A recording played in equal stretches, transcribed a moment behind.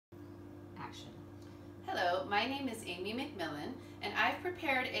Hello, my name is Amy McMillan, and I've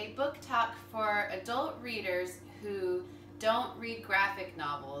prepared a book talk for adult readers who don't read graphic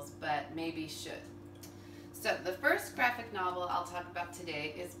novels but maybe should. So the first graphic novel I'll talk about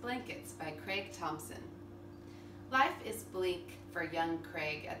today is Blankets by Craig Thompson. Life is bleak for young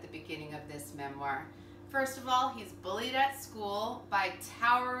Craig at the beginning of this memoir. First of all, he's bullied at school by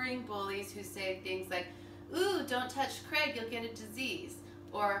towering bullies who say things like, "Ooh, don't touch Craig, you'll get a disease."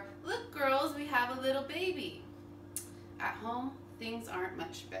 Or, "Look girls, we have a little baby." At home, things aren't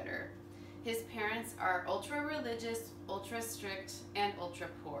much better. His parents are ultra-religious, ultra-strict, and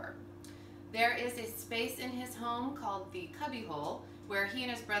ultra-poor. There is a space in his home called the cubbyhole where he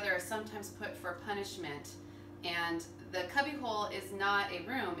and his brother are sometimes put for punishment. And the cubbyhole is not a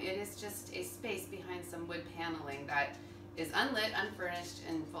room, it is just a space behind some wood paneling that is unlit, unfurnished,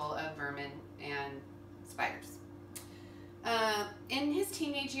 and full of vermin and spiders. In his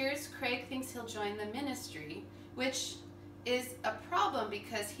teenage years, Craig thinks he'll join the ministry, which is a problem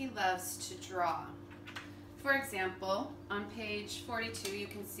because he loves to draw. For example, on page 42 you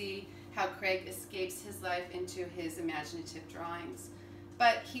can see how Craig escapes his life into his imaginative drawings.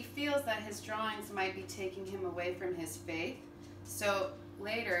 But he feels that his drawings might be taking him away from his faith, so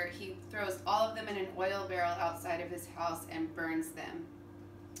later he throws all of them in an oil barrel outside of his house and burns them.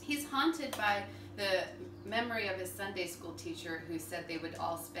 He's haunted by the memory of his Sunday school teacher who said they would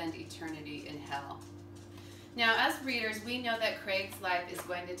all spend eternity in hell. Now, as readers, we know that Craig's life is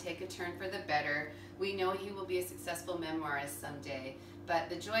going to take a turn for the better. We know he will be a successful memoirist someday, but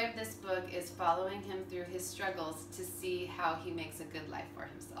the joy of this book is following him through his struggles to see how he makes a good life for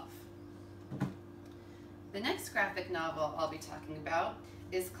himself. The next graphic novel I'll be talking about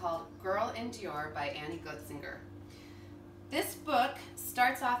is called Girl in Dior by Annie Gotzinger. This book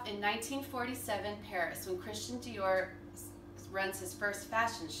starts off in 1947 Paris when Christian Dior runs his first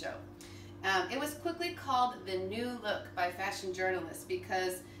fashion show. It was quickly called the New Look by fashion journalists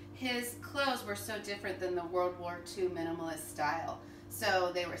because his clothes were so different than the World War II minimalist style.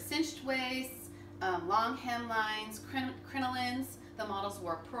 So they were cinched waists, long hemlines, crinolines. The models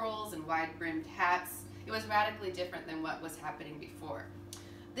wore pearls and wide-brimmed hats. It was radically different than what was happening before.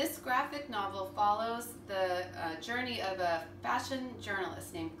 This graphic novel follows the journey of a fashion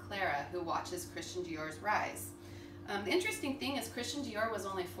journalist named Clara who watches Christian Dior's rise. The interesting thing is Christian Dior was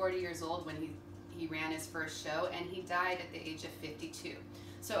only 40 years old when he ran his first show, and he died at the age of 52.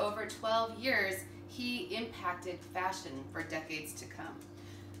 So over 12 years, he impacted fashion for decades to come.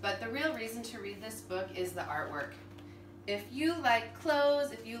 But the real reason to read this book is the artwork. If you like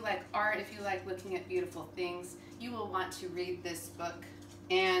clothes, if you like art, if you like looking at beautiful things, you will want to read this book,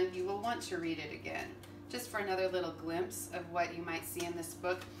 and you will want to read it again. Just for another little glimpse of what you might see in this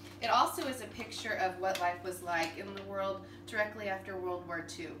book. It also is a picture of what life was like in the world directly after World War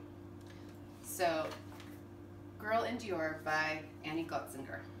II. So, Girl in Dior by Annie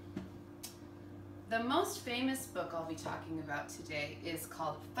Gotzinger. The most famous book I'll be talking about today is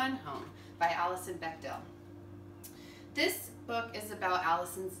called Fun Home by Alison Bechdel. This book is about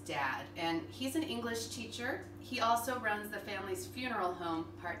Alison's dad, and he's an English teacher. He also runs the family's funeral home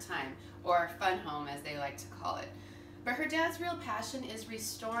part-time, or fun home as they like to call it. But her dad's real passion is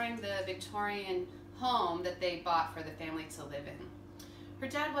restoring the Victorian home that they bought for the family to live in. Her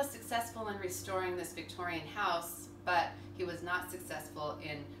dad was successful in restoring this Victorian house, but he was not successful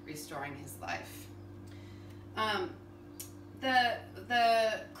in restoring his life.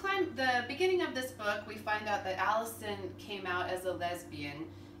 The beginning of this book, we find out that Alison came out as a lesbian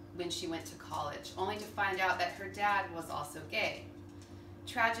when she went to college, only to find out that her dad was also gay.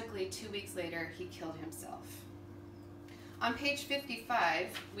 Tragically, 2 weeks later, he killed himself. On page 55,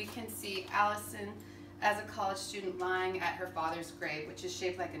 we can see Alison as a college student lying at her father's grave, which is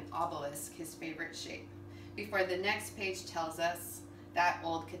shaped like an obelisk, his favorite shape, before the next page tells us that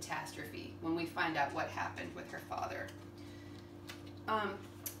old catastrophe when we find out what happened with her father.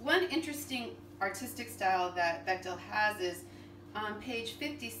 One interesting artistic style that Bechdel has is on page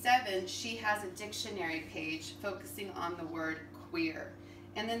 57, she has a dictionary page focusing on the word queer.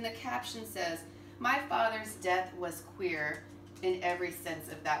 And then the caption says, "My father's death was queer in every sense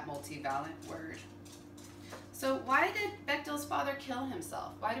of that multivalent word." So why did Bechdel's father kill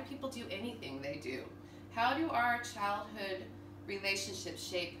himself? Why do people do anything they do? How do our childhood relationships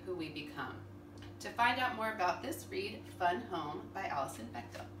shape who we become? To find out more about this, read Fun Home by Alison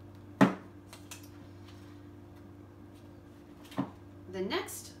Bechdel. The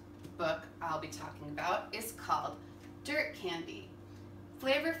next book I'll be talking about is called Dirt Candy,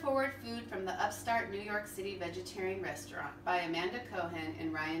 Flavor-Forward Food from the Upstart New York City Vegetarian Restaurant by Amanda Cohen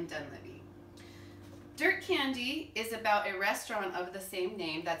and Ryan Dunleavy. Dirt Candy is about a restaurant of the same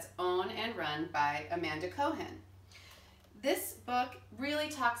name that's owned and run by Amanda Cohen. This book really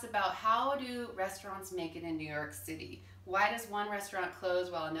talks about how do restaurants make it in New York City? Why does one restaurant close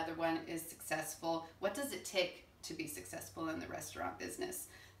while another one is successful? What does it take to be successful in the restaurant business?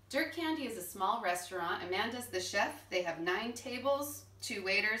 Dirt Candy is a small restaurant. Amanda's the chef. They have 9 tables, 2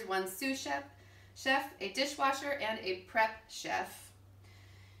 waiters, 1 sous chef, a dishwasher, and a prep chef.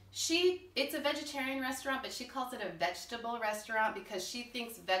 It's a vegetarian restaurant, but she calls it a vegetable restaurant because she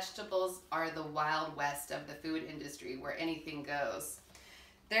thinks vegetables are the wild west of the food industry where anything goes.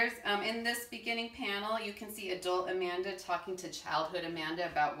 There's in this beginning panel, you can see adult Amanda talking to childhood Amanda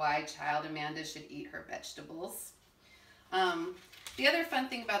about why child Amanda should eat her vegetables. The other fun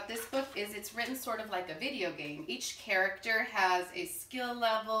thing about this book is it's written sort of like a video game. Each character has a skill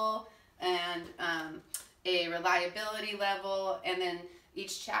level and a reliability level, and then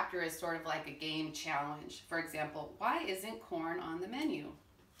each chapter is sort of like a game challenge. For example, why isn't corn on the menu?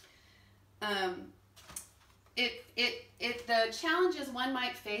 The challenges one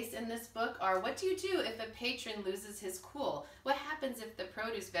might face in this book are, what do you do if a patron loses his cool? What happens if the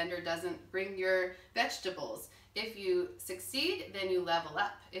produce vendor doesn't bring your vegetables? If you succeed, then you level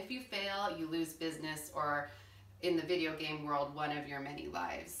up. If you fail, you lose business, or in the video game world, one of your many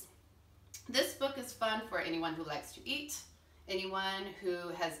lives. This book is fun for anyone who likes to eat, anyone who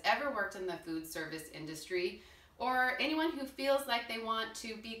has ever worked in the food service industry, or anyone who feels like they want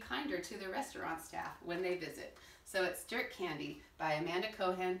to be kinder to the restaurant staff when they visit. So it's Dirt Candy by Amanda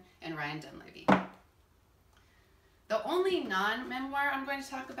Cohen and Ryan Dunleavy. The only non-memoir I'm going to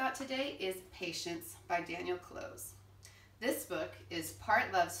talk about today is Patience by Daniel Clowes. This book is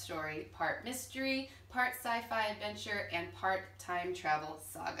part love story, part mystery, part sci-fi adventure, and part time travel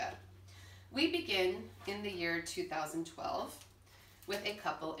saga. We begin in the year 2012 with a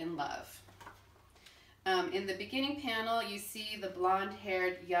couple in love. In the beginning panel, you see the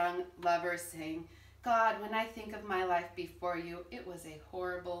blonde-haired young lover saying, "God, when I think of my life before you, it was a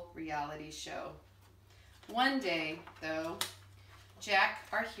horrible reality show." One day, though, Jack,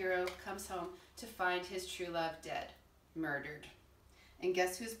 our hero, comes home to find his true love dead, murdered. And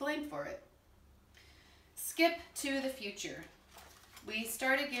guess who's blamed for it? Skip to the future. We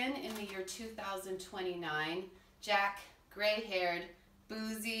start again in the year 2029. Jack, gray-haired,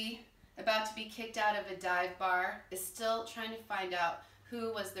 boozy, about to be kicked out of a dive bar, is still trying to find out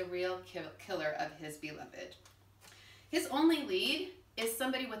who was the real killer of his beloved. His only lead is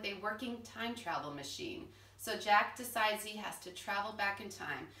somebody with a working time travel machine. So Jack decides he has to travel back in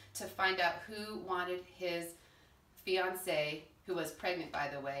time to find out who wanted his fiancée, who was pregnant by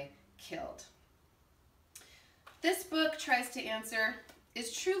the way, killed. This book tries to answer,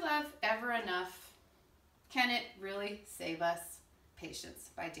 is true love ever enough? Can it really save us?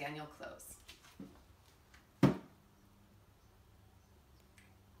 Patience by Daniel Clowes.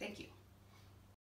 Thank you.